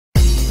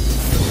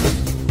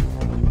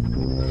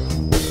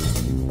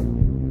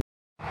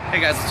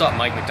Hey guys, what's up?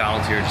 Mike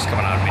McDonald here, just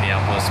coming out of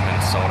Minneapolis,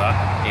 Minnesota.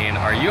 And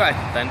are you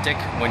authentic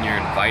when you're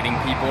inviting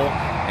people?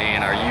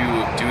 And are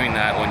you doing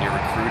that when you're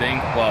recruiting?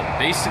 Well,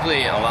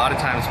 basically, a lot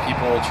of times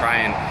people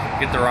try and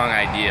get the wrong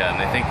idea, and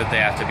they think that they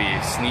have to be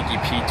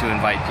sneaky Pete to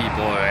invite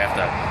people, or they have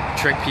to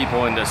trick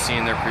people into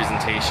seeing their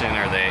presentation,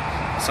 or they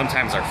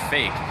sometimes are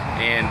fake.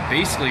 And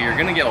basically, you're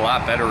gonna get a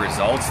lot better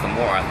results the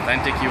more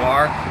authentic you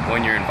are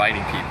when you're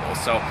inviting people.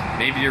 So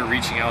maybe you're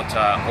reaching out to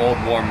old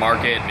warm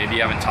market,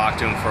 maybe you haven't talked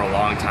to them for a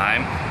long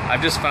time. I've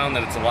just found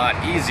that it's a lot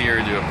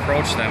easier to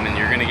approach them, and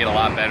you're gonna get a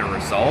lot better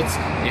results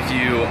if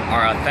you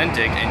are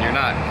authentic and you're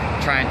not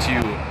trying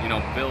to,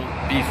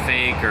 be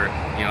fake, or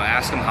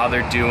ask them how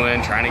they're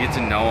doing, trying to get to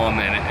know them.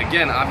 And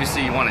again,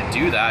 obviously you want to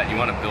do that, you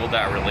want to build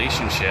that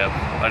relationship,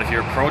 but if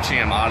you're approaching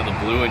them out of the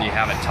blue and you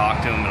haven't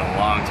talked to them in a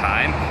long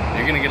time,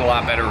 you're going to get a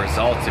lot better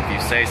results if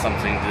you say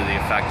something to the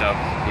effect of,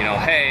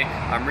 hey,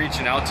 I'm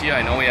reaching out to you,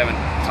 I know we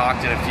haven't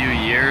talked in a few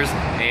years,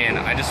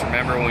 and I just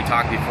remember when we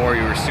talked before,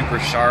 you were super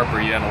sharp, or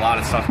you had a lot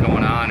of stuff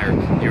going on, or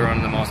you were one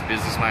of the most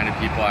business-minded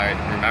people I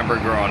remember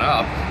growing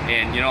up,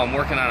 and I'm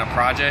working on a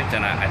project,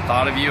 and I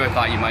thought of you, I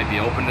thought you might be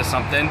open to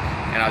something,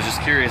 and I was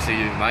just curious if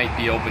you might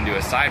be open to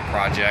a side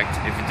project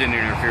if it didn't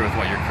interfere with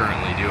what you're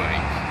currently doing.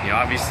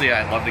 Obviously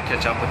I'd love to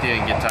catch up with you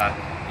and get to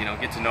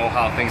know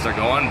how things are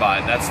going,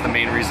 but that's the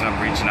main reason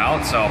I'm reaching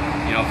out. So,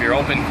 if you're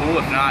open, cool.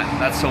 If not,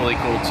 that's totally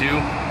cool too,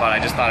 but I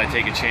just thought I'd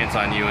take a chance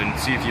on you and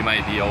see if you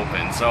might be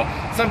open. So,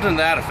 something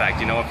to that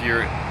effect. If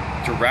you're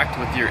direct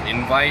with your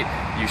invite,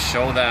 you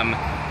show them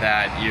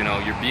that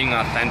you're being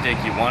authentic,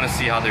 you want to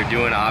see how they're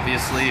doing,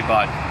 obviously,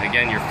 but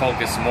again, you're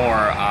focused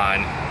more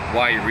on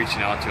why you're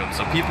reaching out to them.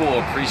 So people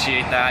will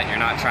appreciate that. You're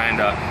not trying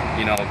to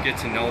get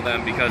to know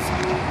them, because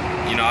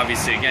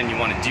obviously, again, you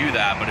want to do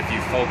that, but if you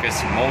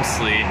focus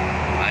mostly,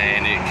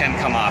 and it can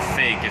come off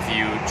fake if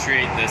you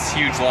create this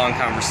huge long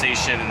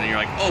conversation and then you're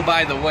like, oh,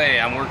 by the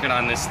way, I'm working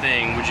on this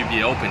thing, would you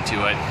be open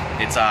to it?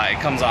 It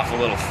comes off a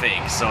little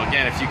fake. So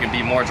again, if you can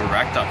be more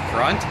direct up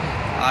front,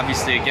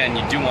 obviously, again,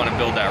 you do want to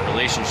build that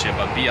relationship,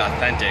 but be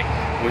authentic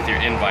with your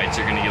invites,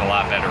 you're going to get a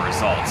lot better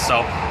results.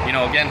 So,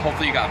 again,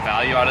 hopefully you got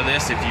value out of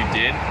this. If you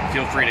did,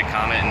 feel free to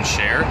comment and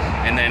share.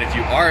 And then if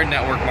you are in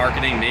network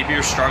marketing, maybe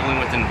you're struggling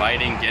with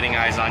inviting, getting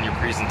eyes on your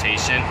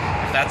presentation.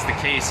 If that's the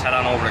case, head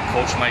on over to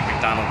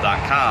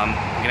coachmikemcdonald.com.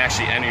 You can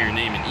actually enter your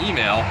name and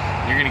email.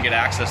 You're going to get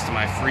access to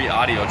my free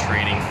audio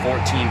training, 14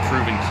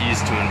 proven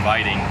keys to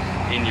inviting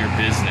in your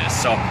business.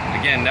 So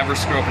again, never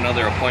screw up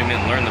another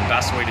appointment. Learn the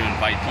best way to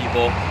invite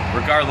people,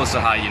 regardless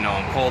of how you know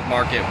them. Cold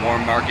market,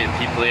 warm market,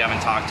 people you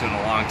haven't talked to in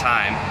a long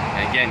time.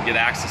 And again, get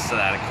access to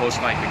that at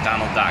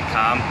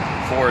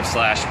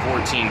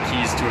coachmikemcdonald.com/14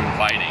 keys to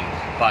inviting.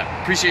 But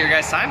appreciate your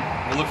guys' time.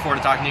 We'll look forward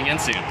to talking to you again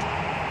soon.